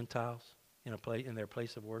 Gentiles in their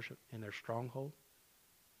place of worship, in their stronghold.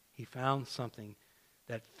 He found something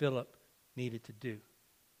that Philip needed to do.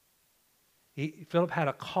 Philip had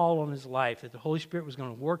a call on his life that the Holy Spirit was going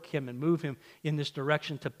to work him and move him in this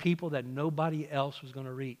direction to people that nobody else was going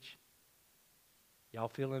to reach. Y'all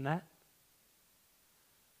feeling that?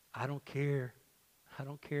 I don't care.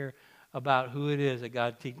 about who it is that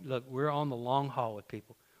God look, we're on the long haul with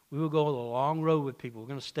people. We will go the long road with people. We're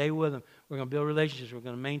going to stay with them. We're going to build relationships. We're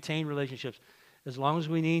going to maintain relationships as long as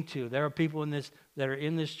we need to. There are people that are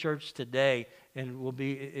in this church today and will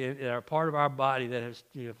be are part of our body that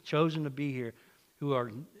have chosen to be here, who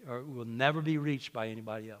will never be reached by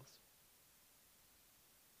anybody else.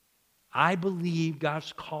 I believe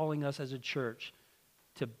God's calling us as a church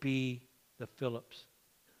to be the Phillips.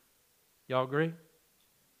 Y'all agree?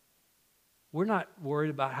 We're not worried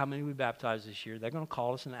about how many we baptize this year. They're going to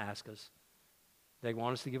call us and ask us. They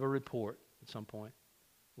want us to give a report at some point.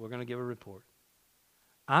 We're going to give a report.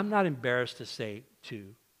 I'm not embarrassed to say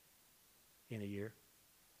 2 in a year.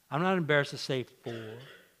 I'm not embarrassed to say 4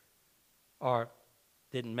 or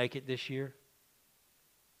didn't make it this year.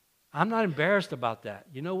 I'm not embarrassed about that.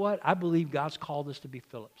 You know what? I believe God's called us to be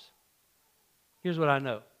Phillips. Here's what I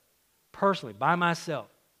know. Personally, by myself,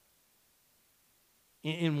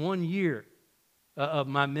 in 1 year of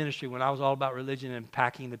my ministry, when I was all about religion and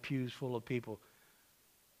packing the pews full of people,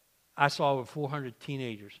 I saw over 400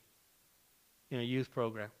 teenagers in a youth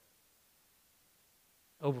program.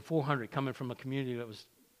 Over 400 coming from a community that was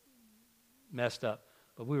messed up.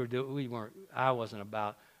 But I wasn't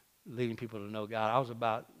about leading people to know God. I was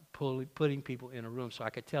about putting people in a room so I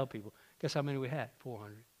could tell people. Guess how many we had?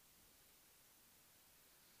 400.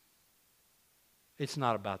 It's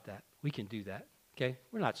not about that. We can do that. Okay?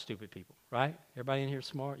 We're not stupid people, right? Everybody in here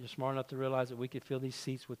smart? You're smart enough to realize that we could fill these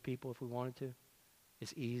seats with people if we wanted to.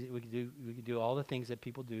 It's easy. We could do all the things that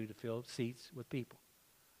people do to fill seats with people.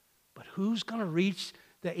 But who's going to reach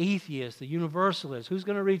the atheists, the universalists? Who's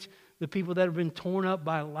going to reach the people that have been torn up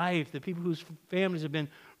by life, the people whose families have been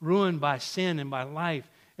ruined by sin and by life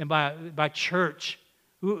and by church?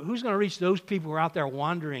 Who's going to reach those people who are out there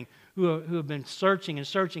wandering, who have been searching and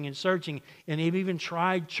searching and searching, and they've even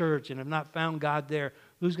tried church and have not found God there?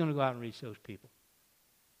 Who's going to go out and reach those people?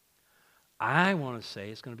 I want to say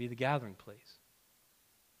it's going to be the gathering place.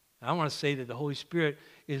 I want to say that the Holy Spirit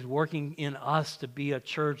is working in us to be a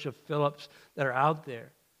church of Phillips that are out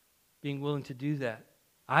there, being willing to do that.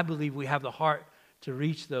 I believe we have the heart to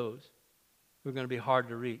reach those who are going to be hard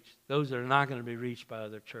to reach, those that are not going to be reached by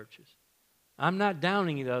other churches. I'm not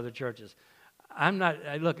downing the other churches.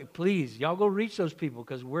 Look, please, y'all go reach those people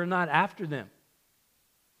because we're not after them.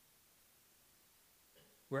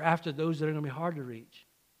 We're after those that are going to be hard to reach.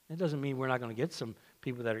 It doesn't mean we're not going to get some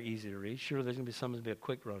people that are easy to reach. Sure, there's going to be some that'll be a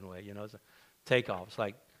quick runway. It's a takeoff. It's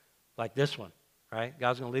like this one, right?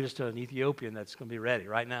 God's going to lead us to an Ethiopian that's going to be ready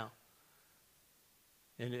right now.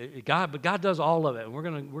 And God does all of it, and we're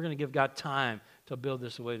going to give God time to build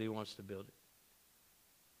this the way that He wants to build it.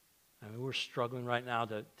 I mean, we're struggling right now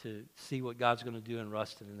to see what God's going to do in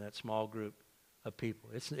Ruston in that small group of people.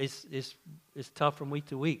 It's tough from week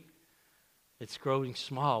to week. It's growing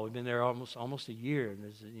small. We've been there almost a year, and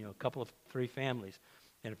there's a couple of 3 families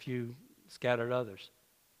and a few scattered others.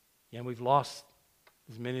 And we've lost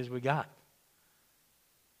as many as we got.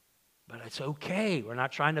 But it's okay. We're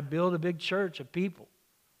not trying to build a big church of people.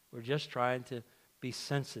 We're just trying to be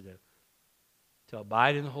sensitive, to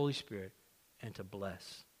abide in the Holy Spirit, and to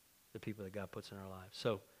bless the people that God puts in our lives.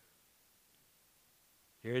 So,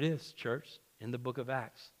 here it is, church, in the book of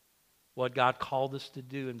Acts. What God called us to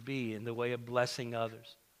do and be in the way of blessing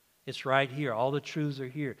others. It's right here. All the truths are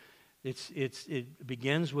here. It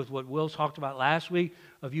begins with what Will talked about last week,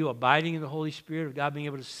 of you abiding in the Holy Spirit, of God being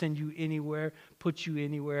able to send you anywhere, put you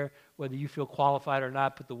anywhere, whether you feel qualified or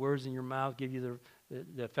not, put the words in your mouth, give you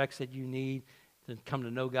the effects that you need to come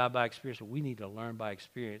to know God by experience. But we need to learn by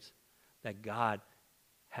experience that God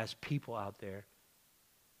has people out there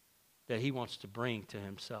that He wants to bring to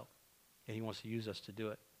Himself, and He wants to use us to do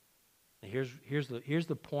it. And here's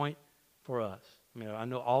the point for us. I mean, I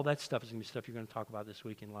know all that stuff is going to be stuff you're going to talk about this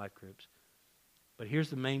week in life groups. But here's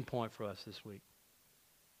the main point for us this week.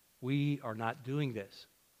 We are not doing this.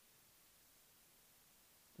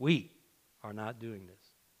 We are not doing this.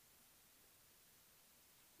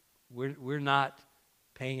 We're not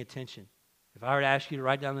paying attention. If I were to ask you to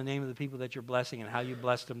write down the name of the people that you're blessing and how you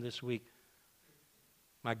blessed them this week,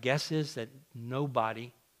 my guess is that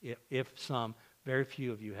nobody, if some, very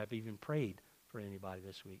few of you have even prayed for anybody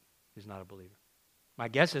this week who's not a believer. My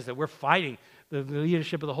guess is that we're fighting the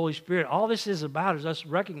leadership of the Holy Spirit. All this is about is us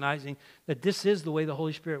recognizing that this is the way the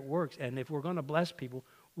Holy Spirit works. And if we're going to bless people,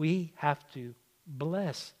 we have to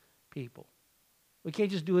bless people. We can't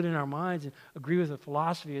just do it in our minds and agree with the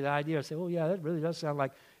philosophy or the idea and say, oh, yeah, that really does sound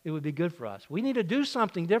like it would be good for us. We need to do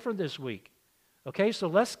something different this week. Okay, so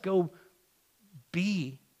let's go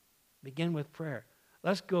begin with prayer.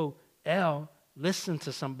 Let's go listen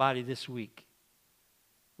to somebody this week.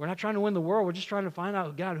 We're not trying to win the world. We're just trying to find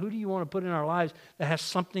out, God, who do you want to put in our lives that has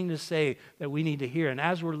something to say that we need to hear? And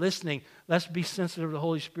as we're listening, let's be sensitive to the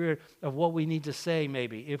Holy Spirit of what we need to say,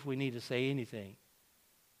 maybe, if we need to say anything.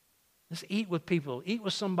 Let's eat with people. Eat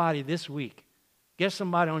with somebody this week. Get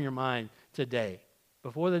somebody on your mind today,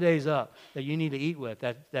 before the day's up, that you need to eat with,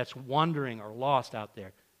 that's wandering or lost out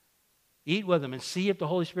there. Eat with them and see if the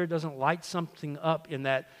Holy Spirit doesn't light something up in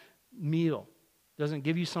that meal, doesn't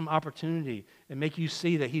give you some opportunity and make you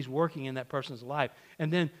see that He's working in that person's life.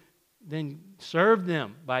 And then serve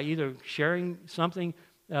them by either sharing something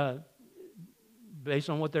based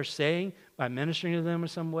on what they're saying, by ministering to them in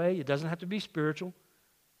some way. It doesn't have to be spiritual.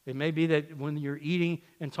 It may be that when you're eating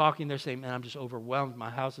and talking, they're saying, man, I'm just overwhelmed.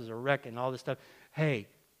 My house is a wreck and all this stuff. Hey,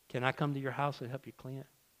 can I come to your house and help you clean it?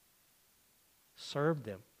 Serve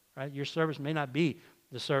them, right? Your service may not be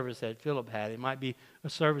the service that Philip had. It might be a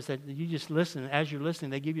service that you just listen. As you're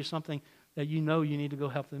listening, they give you something that you know you need to go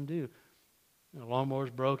help them do. The lawnmower's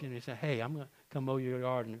broken, and you say, hey, I'm going to come mow your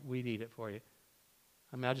yard and weed eat it for you.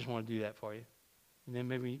 I mean, I just want to do that for you. And then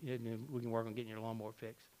maybe we can work on getting your lawnmower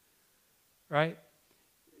fixed. Right?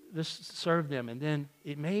 Just serve them. And then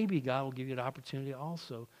it may be God will give you the opportunity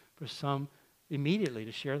also for some immediately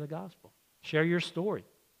to share the gospel. Share your story.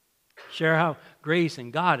 Share how grace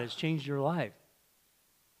and God has changed your life.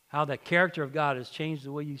 How the character of God has changed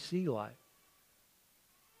the way you see life.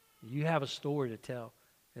 You have a story to tell.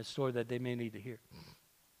 A story that they may need to hear.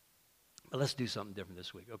 But let's do something different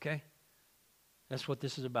this week, okay? That's what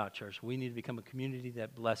this is about, church. We need to become a community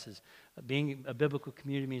that blesses. Being a biblical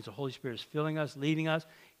community means the Holy Spirit is filling us, leading us,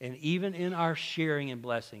 and even in our sharing and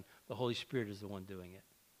blessing, the Holy Spirit is the one doing it.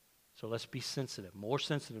 So let's be sensitive, more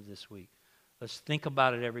sensitive this week. Let's think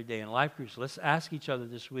about it every day. In life groups, let's ask each other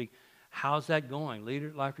this week, how's that going?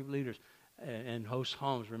 Life group leaders and host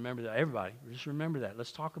homes, remember that. Everybody, just remember that.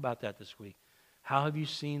 Let's talk about that this week. How have you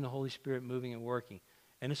seen the Holy Spirit moving and working?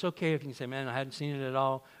 And it's okay if you can say, man, I hadn't seen it at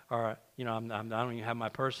all, or, I don't even have my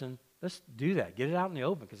person. Let's do that. Get it out in the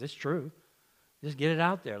open, because it's true. Just get it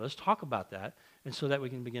out there. Let's talk about that, and so that we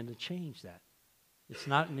can begin to change that. It's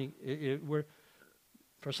not,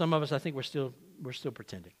 for some of us, I think we're still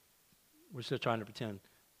pretending. We're still trying to pretend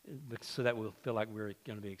so that we'll feel like we're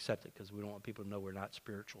going to be accepted, because we don't want people to know we're not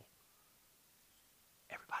spiritual.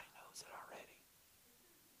 Everybody knows it already.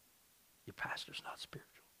 Your pastor's not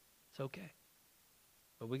spiritual. It's okay.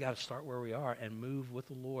 But we got to start where we are and move with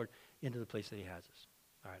the Lord into the place that He has us.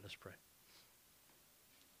 All right, let's pray.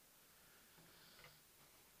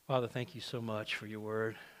 Father, thank you so much for your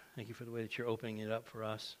word. Thank you for the way that you're opening it up for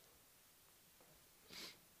us.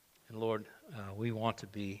 And Lord, we want to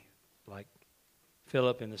be like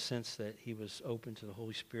Philip in the sense that he was open to the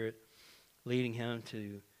Holy Spirit, leading him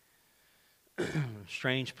to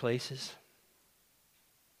strange places,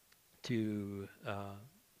 to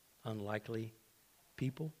unlikely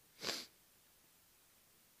people.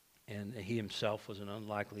 And he himself was an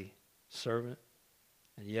unlikely servant.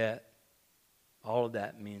 And yet, all of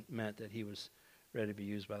that meant that he was ready to be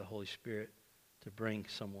used by the Holy Spirit to bring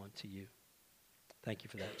someone to you. Thank you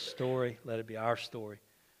for that story. Let it be our story.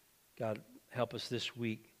 God, help us this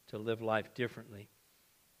week to live life differently.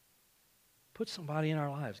 Put somebody in our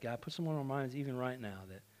lives, God. Put someone on our minds even right now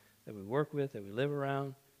that we work with, that we live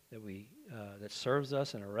around, that serves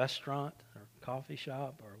us in a restaurant or coffee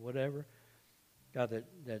shop or whatever. God,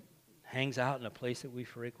 that hangs out in a place that we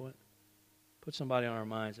frequent. Put somebody on our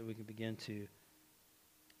minds that we can begin to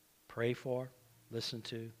pray for, listen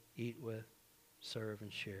to, eat with, serve,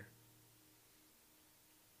 and share.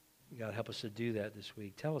 God, help us to do that this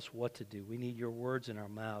week. Tell us what to do. We need your words in our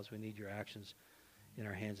mouths. We need your actions in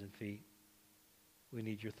our hands and feet. We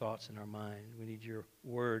need your thoughts in our mind. We need your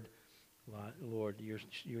word, Lord,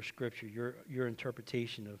 your scripture, your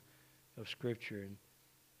interpretation of scripture. And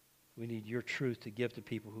we need your truth to give to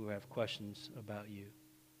people who have questions about you.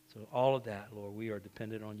 So all of that, Lord, we are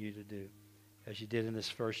dependent on you to do, as you did in this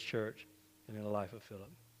first church and in the life of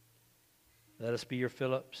Philip. Let us be your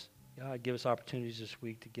Philips. God, give us opportunities this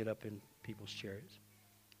week to get up in people's chariots.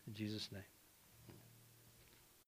 In Jesus' name.